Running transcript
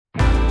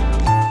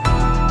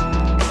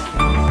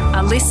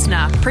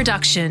listener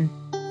production.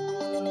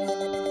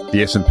 The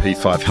S&P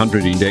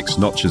 500 index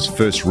notches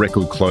first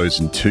record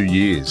close in 2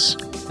 years.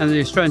 And the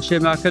Australian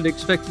share market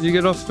expected to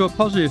get off to a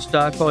positive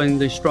start following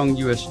the strong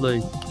US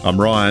lead. I'm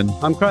Ryan.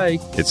 I'm Craig.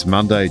 It's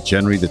Monday,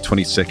 January the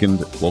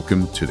 22nd.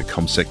 Welcome to the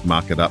CommSec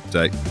Market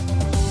Update.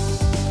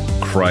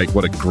 Craig,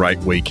 what a great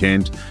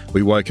weekend.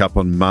 We woke up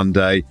on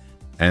Monday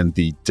and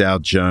the Dow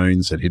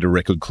Jones had hit a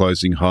record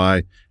closing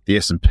high. The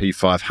S&P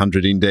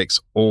 500 index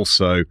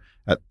also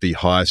at the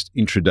highest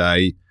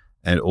intraday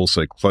and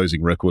also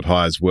closing record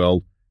high as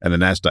well. And the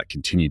Nasdaq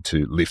continued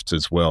to lift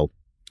as well.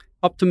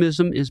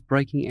 Optimism is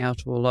breaking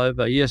out all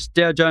over. Yes,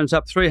 Dow Jones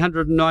up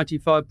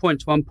 395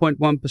 points,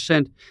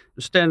 1.1%.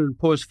 The Standard &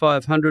 Poor's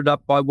 500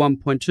 up by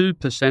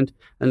 1.2%,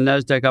 and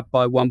Nasdaq up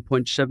by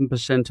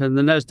 1.7%. And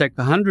the Nasdaq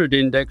 100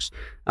 index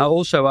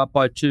also up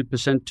by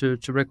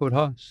 2% to record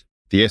highs.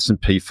 The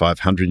S&P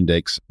 500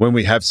 index, when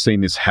we have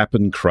seen this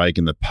happen, Craig,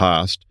 in the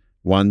past,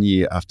 1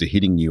 year after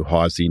hitting new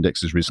highs, the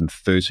index has risen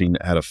 13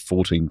 out of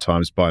 14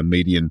 times by a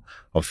median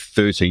of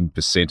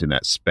 13% in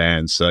that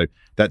span. So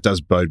that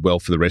does bode well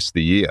for the rest of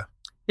the year.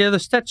 Yeah, the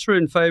stats are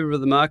in favour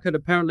of the market.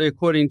 Apparently,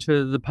 according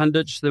to the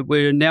pundits, that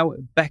we're now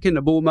back in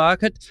the bull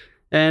market,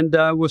 and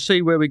we'll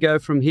see where we go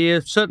from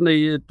here.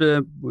 Certainly,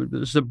 it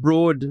was a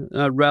broad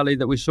rally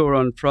that we saw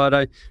on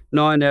Friday.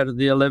 9 out of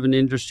the 11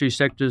 industry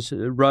sectors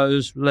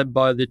rose, led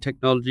by the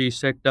technology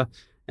sector,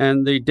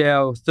 and the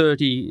Dow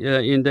 30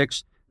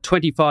 index,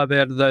 25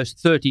 out of those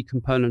 30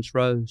 components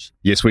rose.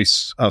 Yes, we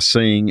are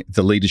seeing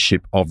the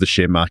leadership of the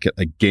share market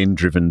again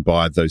driven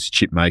by those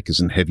chip makers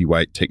and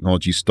heavyweight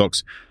technology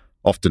stocks,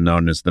 often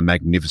known as the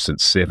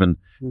Magnificent Seven.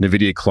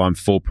 NVIDIA climbed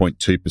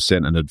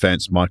 4.2% and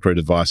Advanced Micro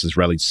Devices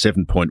rallied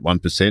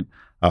 7.1%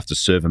 after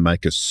server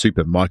maker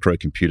Super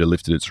Microcomputer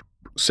lifted its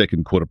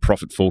second quarter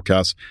profit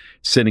forecast,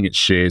 sending its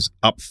shares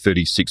up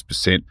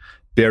 36%.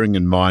 Bearing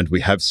in mind,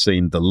 we have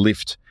seen the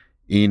lift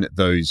in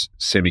those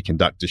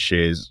semiconductor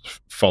shares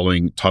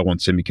following Taiwan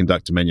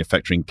Semiconductor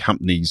Manufacturing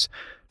Company's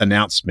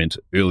announcement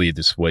earlier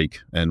this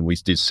week. And we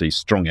did see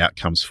strong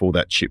outcomes for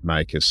that chip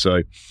maker.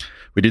 So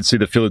we did see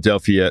the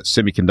Philadelphia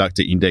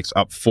Semiconductor Index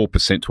up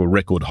 4% to a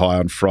record high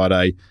on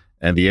Friday.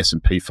 And the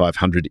S&P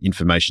 500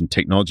 Information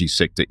Technology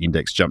Sector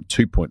Index jumped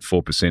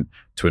 2.4%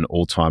 to an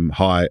all-time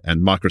high.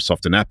 And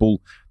Microsoft and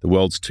Apple, the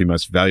world's two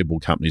most valuable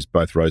companies,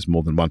 both rose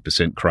more than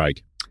 1%,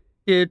 Craig.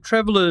 Yeah,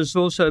 Travelers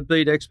also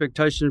beat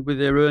expectations with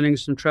their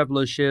earnings, and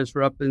Travelers shares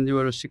were up in the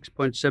order of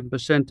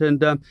 6.7%.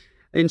 And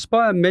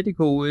Inspire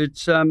Medical,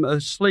 it's a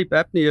sleep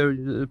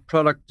apnea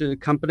product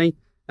company.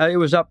 It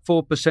was up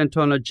 4%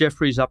 on a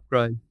Jefferies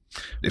upgrade.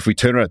 If we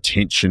turn our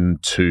attention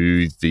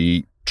to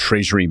the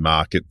Treasury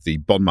market, the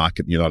bond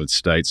market in the United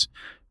States,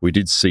 we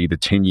did see the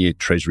 10-year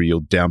Treasury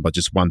yield down by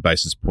just 1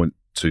 basis point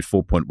to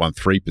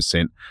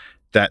 4.13%.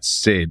 That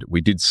said, we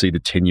did see the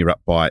 10-year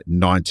up by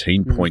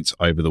 19 points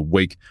over the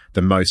week,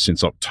 the most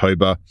since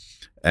October.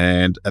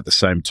 And at the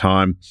same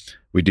time,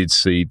 we did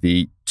see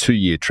the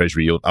 2-year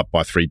Treasury yield up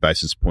by 3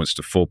 basis points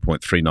to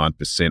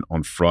 4.39%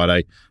 on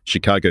Friday.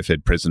 Chicago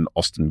Fed President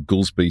Austin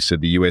Goolsbee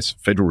said the US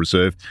Federal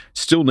Reserve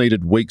still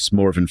needed weeks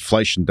more of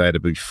inflation data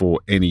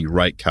before any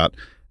rate cut.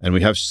 And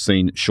we have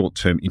seen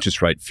short-term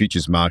interest rate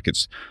futures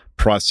markets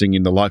pricing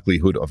in the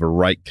likelihood of a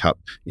rate cut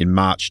in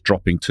March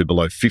dropping to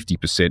below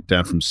 50%,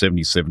 down from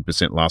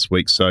 77% last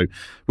week. So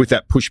with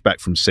that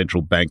pushback from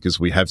central bankers,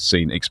 we have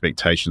seen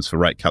expectations for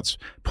rate cuts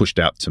pushed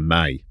out to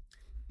May.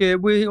 Yeah,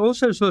 we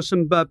also saw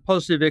some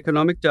positive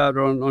economic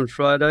data on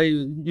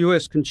Friday.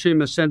 US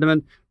consumer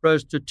sentiment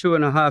rose to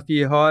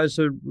 2.5-year highs.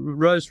 It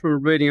rose from a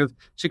reading of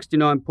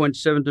 69.7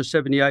 to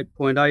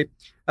 78.8.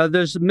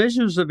 There's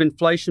measures of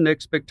inflation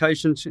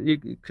expectations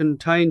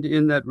contained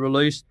in that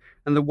release,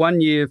 and the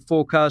 1-year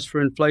forecast for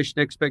inflation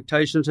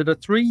expectations at a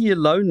 3-year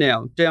low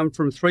now, down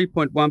from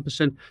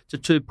 3.1% to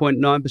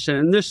 2.9%.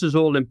 And this is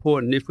all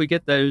important. If we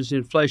get those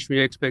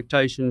inflationary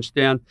expectations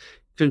down,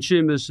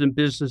 consumers and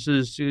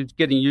businesses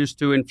getting used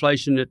to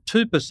inflation at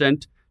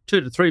 2%,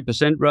 2 to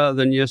 3% rather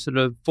than your sort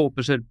of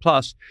 4%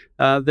 plus,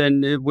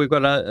 then we've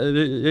got an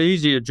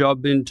easier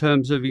job in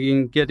terms of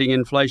getting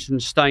inflation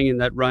staying in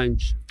that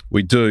range.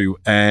 We do,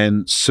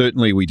 and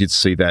certainly we did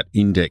see that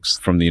index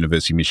from the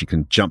University of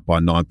Michigan jump by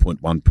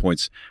 9.1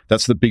 points.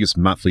 That's the biggest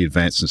monthly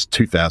advance since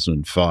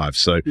 2005.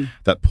 So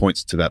that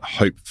points to that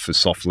hope for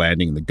soft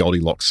landing in the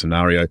Goldilocks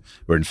scenario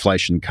where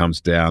inflation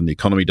comes down, the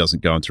economy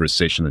doesn't go into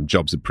recession and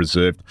jobs are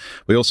preserved.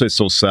 We also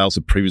saw sales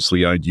of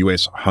previously owned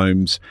US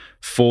homes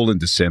fall in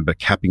December,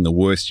 capping the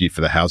worst year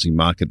for the housing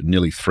market in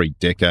nearly 3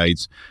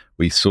 decades.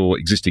 We saw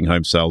existing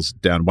home sales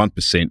down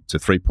 1% to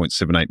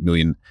 3.78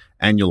 million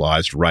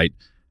annualized rate.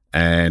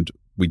 And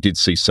we did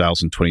see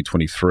sales in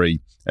 2023,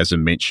 as I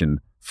mentioned,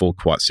 fall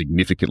quite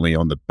significantly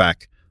on the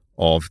back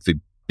of the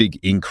big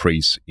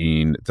increase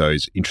in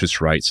those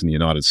interest rates in the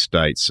United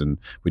States. And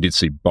we did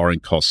see borrowing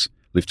costs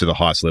lift to the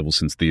highest level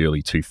since the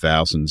early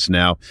 2000s.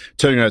 Now,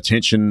 turning our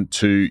attention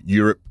to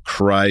Europe,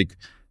 Craig,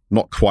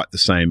 not quite the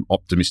same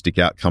optimistic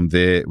outcome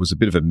there. It was a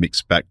bit of a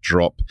mixed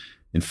backdrop.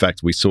 In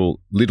fact, we saw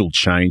little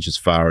change as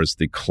far as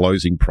the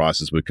closing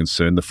prices were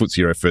concerned. The FTSE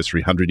Euro First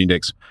 300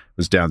 index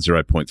was down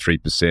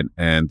 0.3%,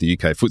 and the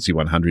UK FTSE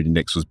 100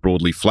 index was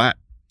broadly flat.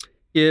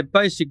 Yeah,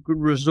 basic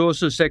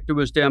resources sector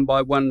was down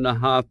by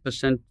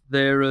 1.5%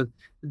 there.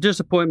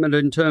 Disappointment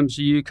in terms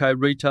of UK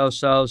retail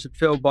sales. It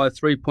fell by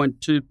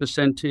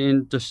 3.2%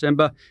 in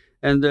December,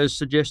 and there's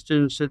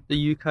suggestions that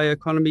the UK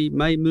economy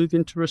may move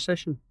into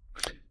recession.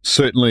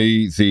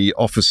 Certainly, the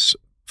Office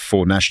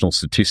for National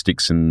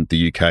Statistics in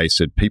the UK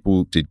said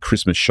people did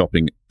Christmas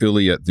shopping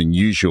earlier than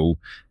usual,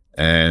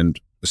 and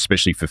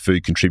especially for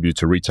food, contributed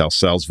to retail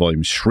sales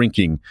volumes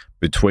shrinking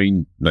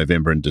between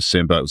November and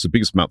December. It was the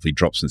biggest monthly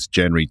drop since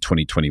January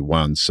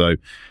 2021. So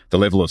the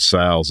level of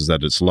sales is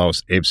at its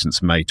lowest ebb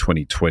since May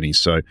 2020.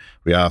 So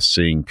we are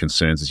seeing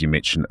concerns, as you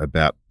mentioned,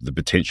 about the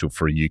potential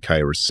for a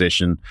UK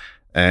recession.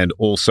 And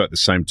also at the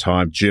same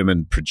time,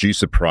 German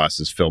producer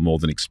prices fell more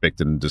than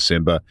expected in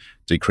December,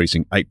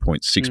 decreasing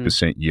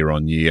 8.6% year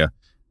on year.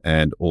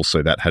 And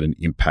also that had an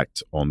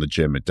impact on the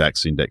German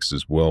DAX index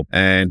as well.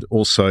 And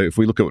also, if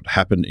we look at what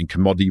happened in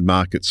commodity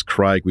markets,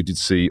 Craig, we did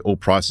see oil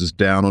prices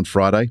down on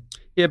Friday.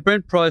 Yeah,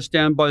 Brent price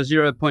down by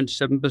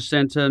 0.7%,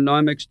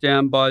 NYMEX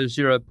down by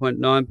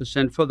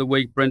 0.9%. For the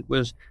week, Brent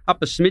was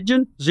up a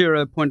smidgen,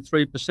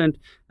 0.3%,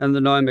 and the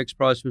NYMEX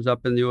price was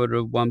up in the order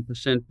of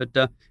 1%.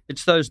 But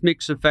it's those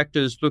mix of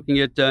factors looking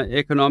at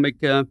economic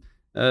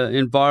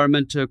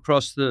environment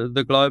across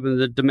the globe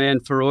and the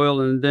demand for oil,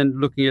 and then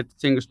looking at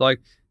things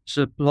like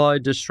supply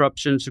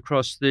disruptions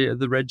across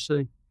the Red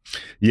Sea.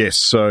 Yes,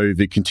 so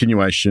the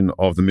continuation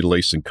of the Middle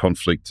Eastern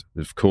conflict,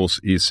 of course,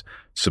 is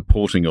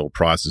supporting oil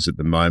prices at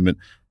the moment.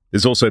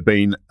 There's also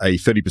been a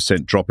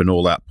 30% drop in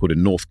oil output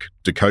in North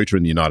Dakota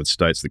in the United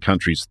States, the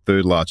country's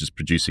third largest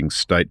producing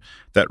state.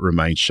 That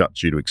remains shut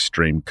due to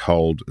extreme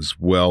cold as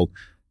well.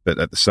 But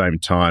at the same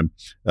time,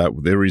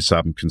 there is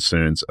some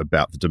concerns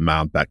about the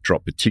demand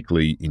backdrop,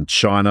 particularly in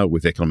China,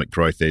 with economic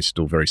growth there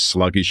still very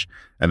sluggish.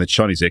 And the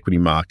Chinese equity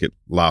market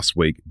last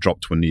week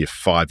dropped to a near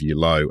 5-year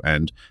low.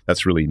 And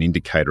that's really an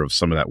indicator of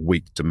some of that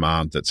weak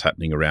demand that's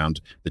happening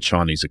around the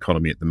Chinese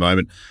economy at the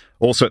moment.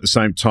 Also at the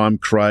same time,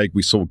 Craig,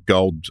 we saw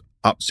gold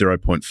up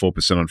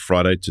 0.4% on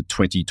Friday to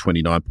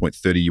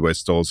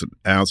 $29.30 an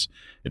ounce.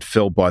 It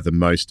fell by the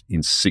most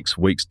in 6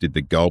 weeks, did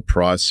the gold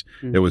price.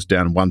 It was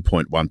down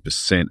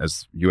 1.1%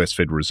 as US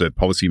Federal Reserve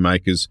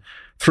policymakers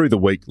through the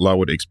week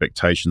lowered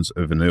expectations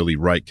of an early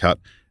rate cut.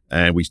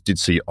 And we did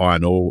see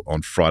iron ore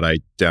on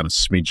Friday down a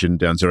smidgen,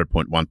 down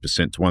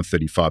 0.1% to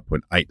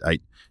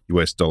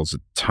 $135.88 a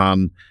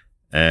tonne.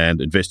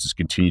 And investors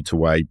continue to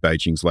weigh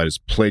Beijing's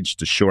latest pledge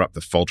to shore up the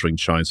faltering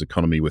Chinese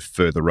economy with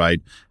further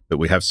aid. But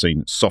we have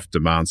seen soft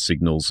demand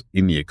signals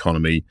in the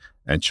economy,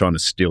 and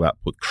China's steel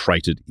output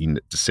cratered in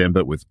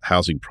December, with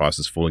housing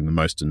prices falling the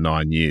most in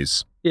 9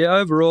 years. Yeah,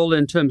 overall,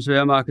 in terms of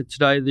our market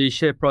today, the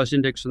share price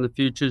index on the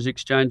futures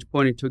exchange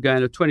pointing to a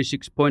gain of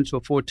 26 points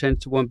or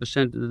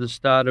 0.4% at the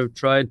start of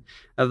trade.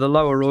 The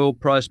lower oil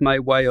price may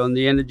weigh on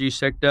the energy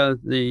sector.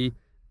 The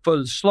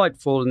slight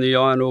fall in the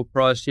iron ore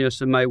price,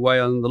 yes, it may weigh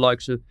on the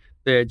likes of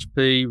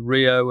BHP,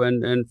 Rio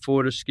and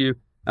Fortescue,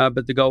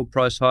 but the gold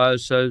price higher,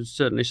 so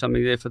certainly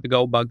something there for the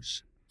gold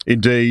bugs.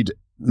 Indeed,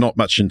 not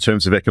much in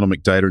terms of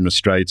economic data in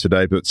Australia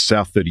today, but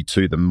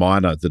South32, the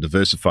miner, the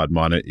diversified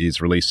miner, is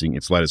releasing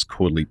its latest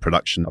quarterly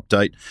production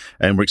update,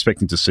 and we're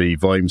expecting to see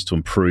volumes to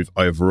improve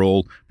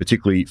overall,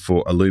 particularly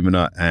for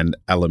alumina and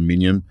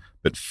aluminium,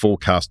 but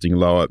forecasting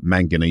lower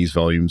manganese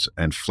volumes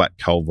and flat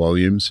coal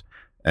volumes,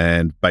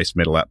 and base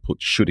metal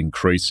output should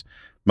increase.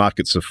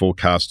 Markets are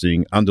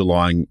forecasting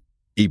underlying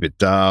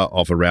EBITDA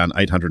of around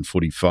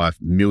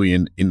 $845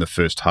 million in the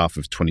first half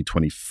of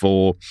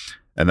 2024,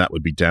 and that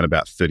would be down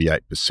about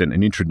 38%.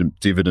 An interim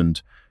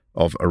dividend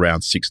of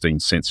around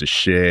 16 cents a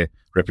share,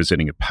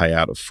 representing a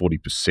payout of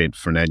 40%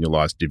 for an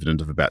annualised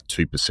dividend of about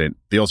 2%.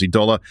 The Aussie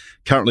dollar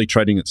currently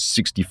trading at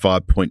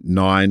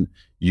 65.9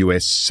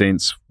 US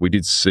cents. We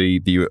did see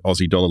the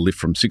Aussie dollar lift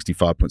from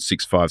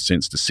 65.65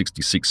 cents to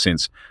 66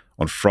 cents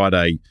on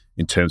Friday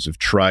in terms of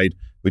trade.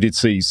 We did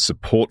see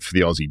support for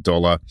the Aussie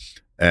dollar,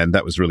 and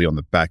that was really on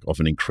the back of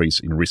an increase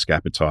in risk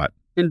appetite.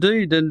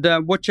 Indeed, and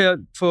watch out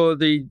for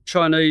the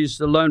Chinese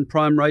loan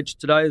prime rates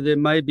today. There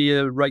may be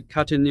a rate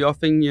cut in the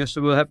offing, yes,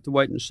 so we'll have to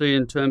wait and see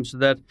in terms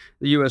of that.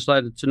 The US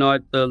later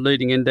tonight, the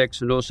leading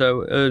index, and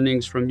also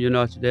earnings from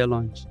United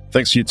Airlines.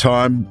 Thanks for your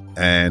time,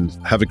 and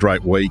have a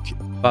great week.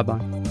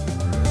 Bye-bye.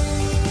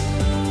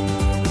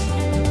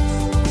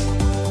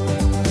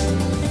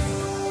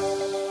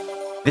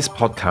 This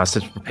podcast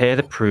is prepared,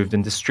 approved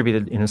and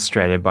distributed in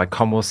Australia by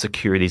Commonwealth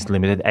Securities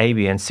Limited,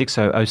 ABN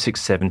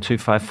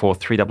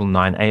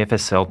 60067254399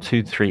 AFSL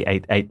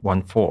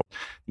 238814.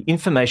 The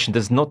information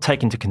does not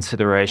take into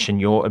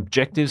consideration your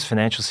objectives,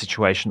 financial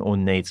situation or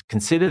needs.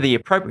 Consider the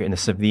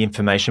appropriateness of the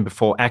information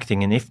before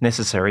acting, and if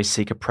necessary,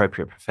 seek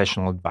appropriate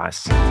professional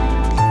advice.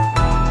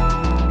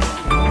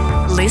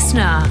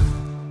 Listener.